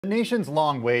The nation's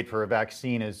long wait for a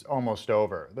vaccine is almost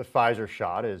over. The Pfizer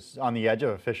shot is on the edge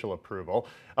of official approval.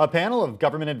 A panel of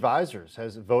government advisors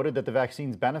has voted that the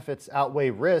vaccine's benefits outweigh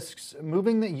risks,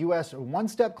 moving the U.S. one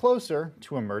step closer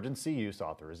to emergency use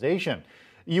authorization.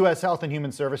 U.S. Health and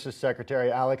Human Services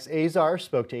Secretary Alex Azar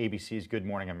spoke to ABC's Good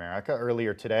Morning America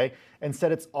earlier today and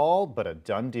said it's all but a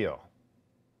done deal.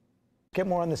 Get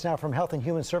more on this now from Health and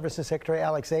Human Services Secretary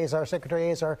Alex Azar.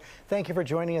 Secretary Azar, thank you for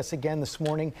joining us again this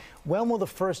morning. When will the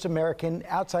first American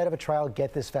outside of a trial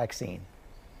get this vaccine?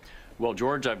 Well,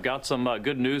 George, I've got some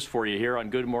good news for you here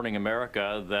on Good Morning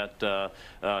America that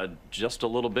just a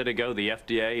little bit ago, the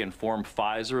FDA informed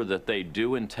Pfizer that they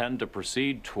do intend to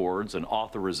proceed towards an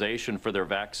authorization for their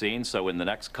vaccine. So in the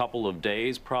next couple of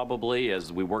days, probably,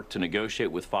 as we work to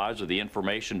negotiate with Pfizer the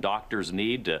information doctors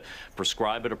need to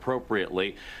prescribe it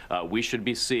appropriately, we should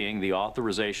be seeing the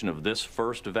authorization of this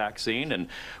first vaccine. And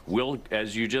we'll,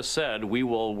 as you just said, we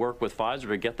will work with Pfizer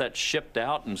to get that shipped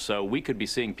out. And so we could be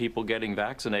seeing people getting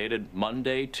vaccinated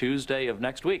Monday, Tuesday of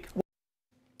next week.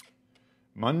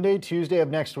 Monday, Tuesday of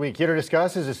next week. Here to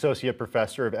discuss is Associate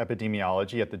Professor of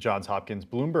Epidemiology at the Johns Hopkins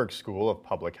Bloomberg School of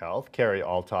Public Health, Carrie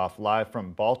Altoff, live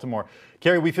from Baltimore.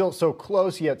 Carrie, we feel so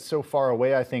close yet so far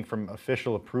away, I think, from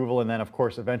official approval and then, of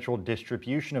course, eventual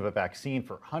distribution of a vaccine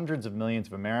for hundreds of millions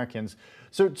of Americans.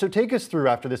 So take us through,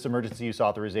 after this emergency use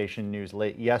authorization news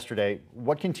late yesterday,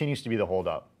 what continues to be the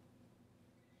holdup?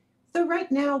 So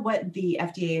right now, what the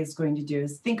FDA is going to do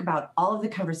is think about all of the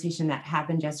conversation that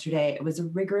happened yesterday. It was a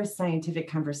rigorous scientific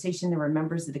conversation. There were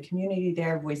members of the community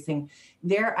there voicing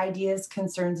their ideas,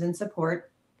 concerns, and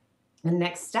support. The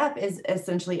next step is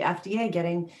essentially FDA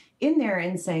getting in there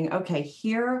and saying, okay,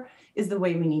 here is the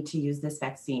way we need to use this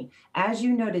vaccine. As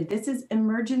you noted, this is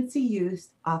emergency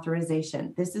use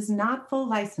authorization. This is not full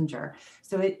licensure.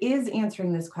 So it is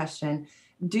answering this question.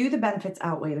 Do the benefits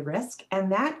outweigh the risk?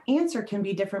 And that answer can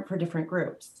be different for different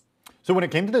groups. So when it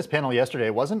came to this panel yesterday,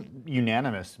 it wasn't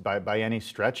unanimous by any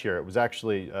stretch here. It was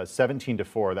actually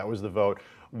 17-4. That was the vote.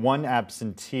 One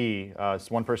absentee,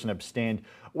 one person abstained.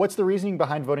 What's the reasoning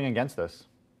behind voting against this?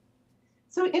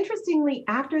 So interestingly,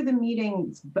 after the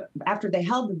meetings, after they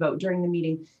held the vote during the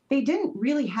meeting, they didn't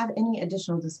really have any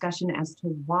additional discussion as to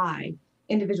why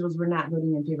individuals were not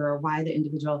voting in favor or why the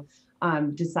individual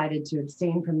decided to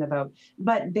abstain from the vote.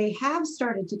 But they have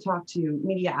started to talk to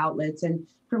media outlets. And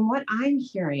from what I'm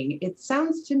hearing, it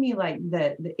sounds to me like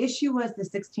the issue was the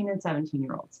 16 and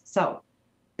 17-year-olds. So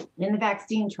in the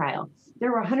vaccine trial, there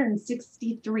were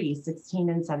 163 16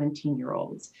 and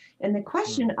 17-year-olds. And the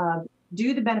question of,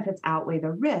 do the benefits outweigh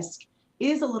the risk,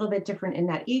 is a little bit different in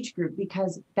that age group,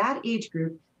 because that age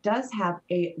group does have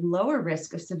a lower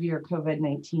risk of severe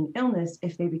COVID-19 illness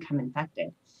if they become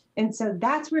infected. And so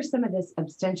that's where some of this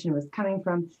abstention was coming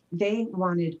from. They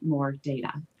wanted more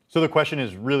data. So the question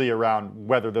is really around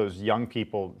whether those young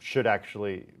people should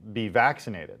actually be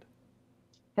vaccinated.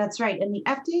 That's right. And the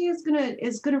FDA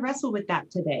is gonna wrestle with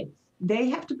that today. They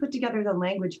have to put together the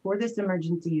language for this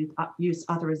emergency use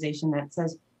authorization that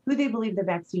says who they believe the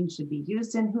vaccine should be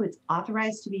used in, who it's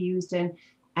authorized to be used in.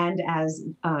 And as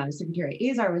Secretary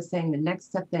Azar was saying, the next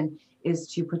step then is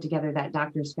to put together that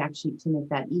doctor's fact sheet to make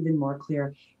that even more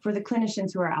clear for the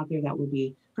clinicians who are out there that will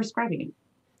be prescribing it.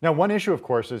 Now, one issue, of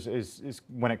course, is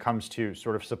when it comes to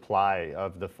sort of supply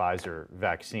of the Pfizer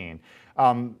vaccine.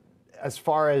 As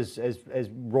far as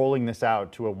rolling this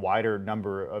out to a wider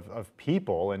number of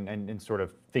people and sort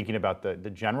of thinking about the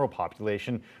general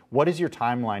population, what is your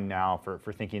timeline now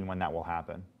for thinking when that will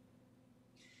happen?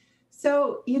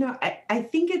 So, I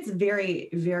think it's very,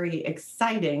 very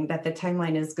exciting that the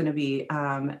timeline is going to be,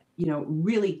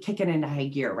 really kicking into high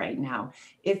gear right now.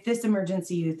 If this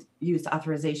emergency use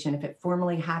authorization, if it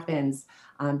formally happens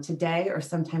today or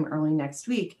sometime early next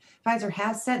week, Pfizer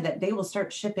has said that they will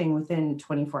start shipping within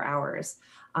 24 hours.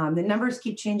 The numbers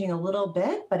keep changing a little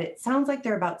bit, but it sounds like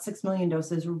there are about 6 million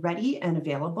doses ready and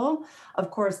available. Of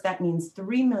course, that means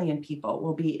 3 million people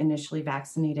will be initially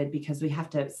vaccinated because we have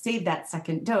to save that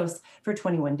second dose for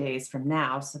 21 days from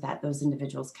now so that those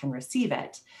individuals can receive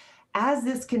it. As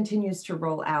this continues to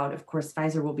roll out, of course,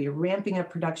 Pfizer will be ramping up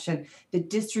production. The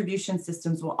distribution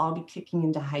systems will all be kicking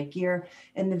into high gear,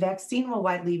 and the vaccine will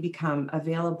widely become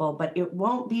available, but it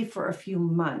won't be for a few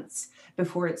months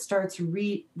before it starts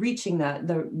reaching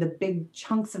the big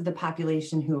chunks of the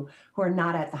population who are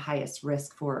not at the highest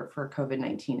risk for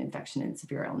COVID-19 infection and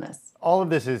severe illness. All of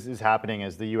this is happening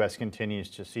as the U.S. continues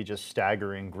to see just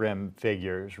staggering, grim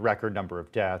figures, record number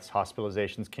of deaths,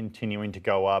 hospitalizations continuing to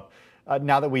go up.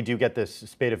 Now that we do get this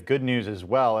spate of good news as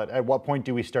well, at what point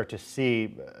do we start to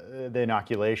see the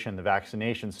inoculation, the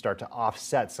vaccinations start to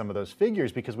offset some of those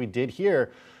figures? Because we did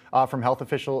hear from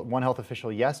one health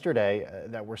official yesterday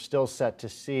that we're still set to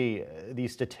see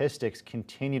these statistics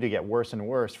continue to get worse and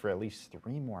worse for at least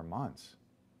 3 more months.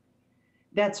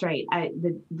 That's right.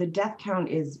 The death count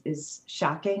is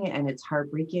shocking and it's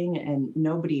heartbreaking, and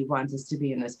nobody wants us to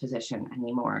be in this position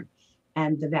anymore.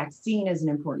 And the vaccine is an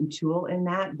important tool in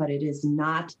that, but it is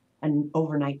not an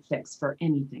overnight fix for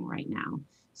anything right now.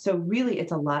 So really,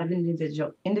 it's a lot of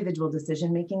individual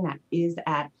decision making that is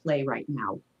at play right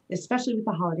now. Especially with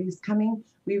the holidays coming,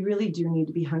 we really do need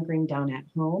to be hunkering down at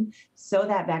home so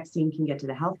that vaccine can get to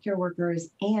the healthcare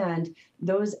workers and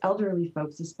those elderly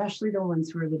folks, especially the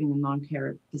ones who are living in long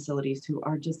care facilities who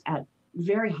are just at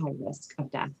very high risk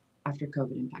of death after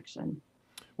COVID infection.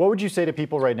 What would you say to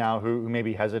people right now who may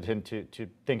be hesitant to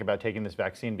think about taking this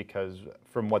vaccine because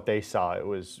from what they saw, it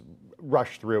was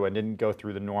rushed through and didn't go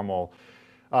through the normal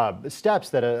steps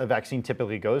that a vaccine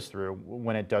typically goes through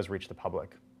when it does reach the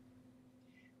public?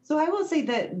 So I will say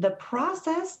that the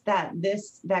process that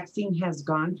this vaccine has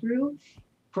gone through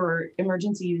for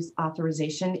emergency use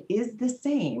authorization is the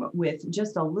same, with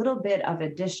just a little bit of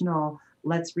additional,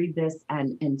 let's read this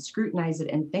and scrutinize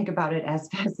it and think about it as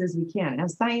fast as we can.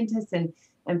 As scientists and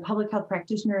public health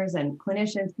practitioners and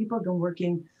clinicians, people have been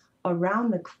working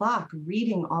around the clock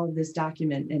reading all of this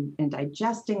document and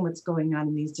digesting what's going on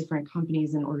in these different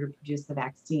companies in order to produce the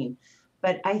vaccine.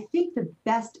 But I think the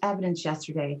best evidence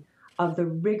yesterday of the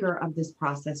rigor of this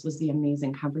process was the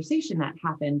amazing conversation that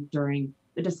happened during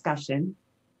the discussion,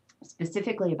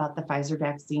 specifically about the Pfizer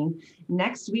vaccine.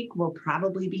 Next week, we'll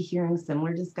probably be hearing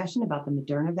similar discussion about the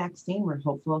Moderna vaccine. We're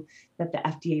hopeful that the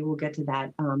FDA will get to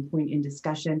that point in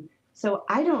discussion. So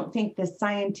I don't think the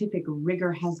scientific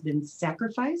rigor has been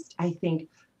sacrificed. I think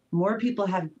more people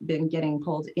have been getting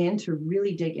pulled in to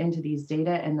really dig into these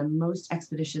data in the most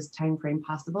expeditious time frame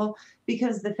possible,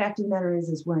 because the fact of the matter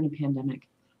is we're in a pandemic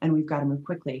and we've got to move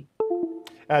quickly.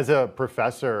 As a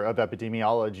professor of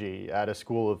epidemiology at a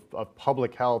school of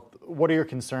public health, what are your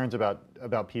concerns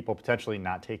about people potentially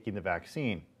not taking the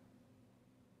vaccine?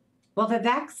 Well, the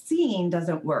vaccine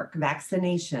doesn't work.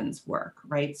 Vaccinations work,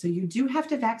 right? So you do have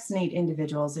to vaccinate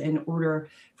individuals in order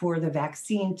for the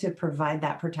vaccine to provide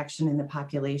that protection in the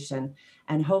population.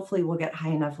 And hopefully we'll get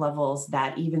high enough levels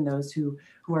that even those who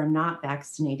are not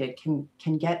vaccinated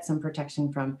can get some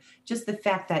protection from just the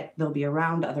fact that they'll be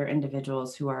around other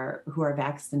individuals who are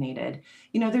vaccinated.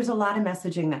 You know, there's a lot of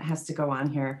messaging that has to go on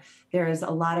here. There is a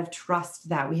lot of trust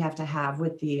that we have to have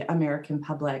with the American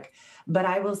public. But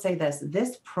I will say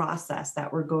this process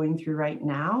that we're going through right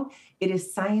now, it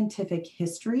is scientific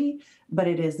history, but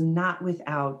it is not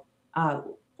without a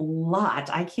lot.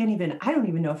 I don't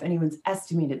even know if anyone's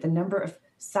estimated the number of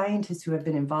scientists who have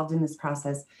been involved in this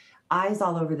process, eyes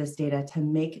all over this data to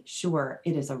make sure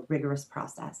it is a rigorous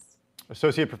process.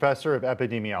 Associate Professor of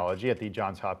Epidemiology at the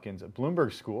Johns Hopkins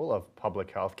Bloomberg School of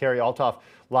Public Health, Carrie Althoff,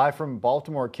 live from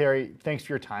Baltimore. Carrie, thanks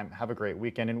for your time. Have a great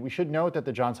weekend. And we should note that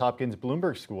the Johns Hopkins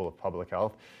Bloomberg School of Public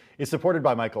Health is supported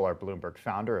by Michael R. Bloomberg,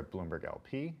 founder of Bloomberg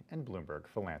LP and Bloomberg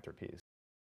Philanthropies.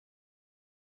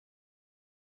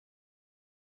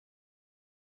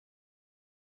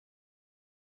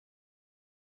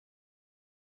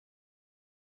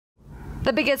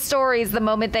 The biggest stories the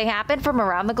moment they happen from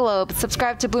around the globe.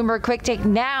 Subscribe to Bloomberg Quick Take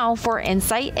now for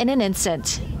insight in an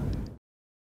instant.